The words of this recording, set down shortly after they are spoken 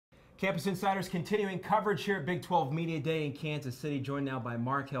Campus Insiders continuing coverage here at Big 12 Media Day in Kansas City, joined now by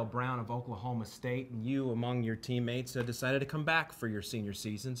Markel Brown of Oklahoma State. And you, among your teammates, decided to come back for your senior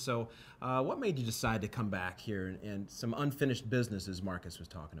season. So what made you decide to come back here and some unfinished business, as Marcus was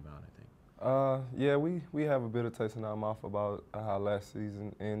talking about, I think? Yeah, we have a bit of taste in our mouth about how last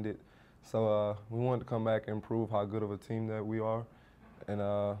season ended. So we wanted to come back and prove how good of a team that we are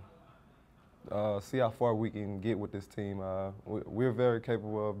and see how far we can get with this team. We're very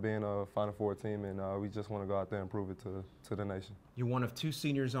capable of being a Final Four team, and we just want to go out there and prove it to the nation. You're one of two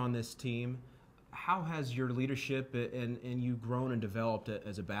seniors on this team. How has your leadership and you grown and developed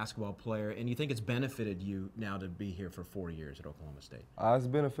as a basketball player, and you think it's benefited you now to be here for 4 years at Oklahoma State? It's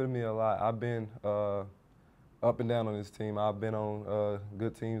benefited me a lot. I've been up and down on this team. I've been on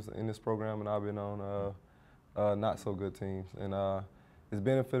good teams in this program, and I've been on not so good teams. And it's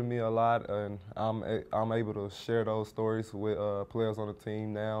benefited me a lot, and I'm able to share those stories with players on the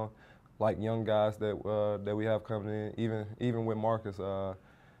team now, like young guys that we have coming in, even with Marcus.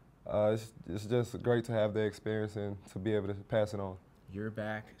 It's just great to have the experience and to be able to pass it on. You're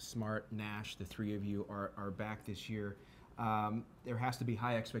back. Smart, Nash, the three of you are back this year. There has to be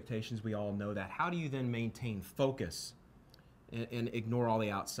high expectations. We all know that. How do you then maintain focus and ignore all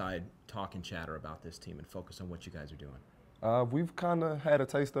the outside talk and chatter about this team and focus on what you guys are doing? We've kind of had a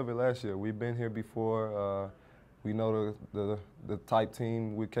taste of it last year. We've been here before. We know the type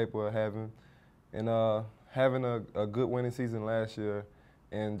team we're capable of having. And having a good winning season last year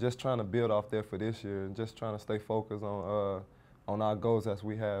and just trying to build off there for this year and just trying to stay focused on our goals as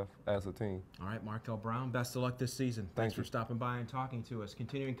we have as a team. All right, Markel Brown, best of luck this season. Thanks for stopping by and talking to us.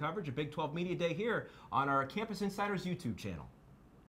 Continuing coverage of Big 12 Media Day here on our Campus Insiders YouTube channel.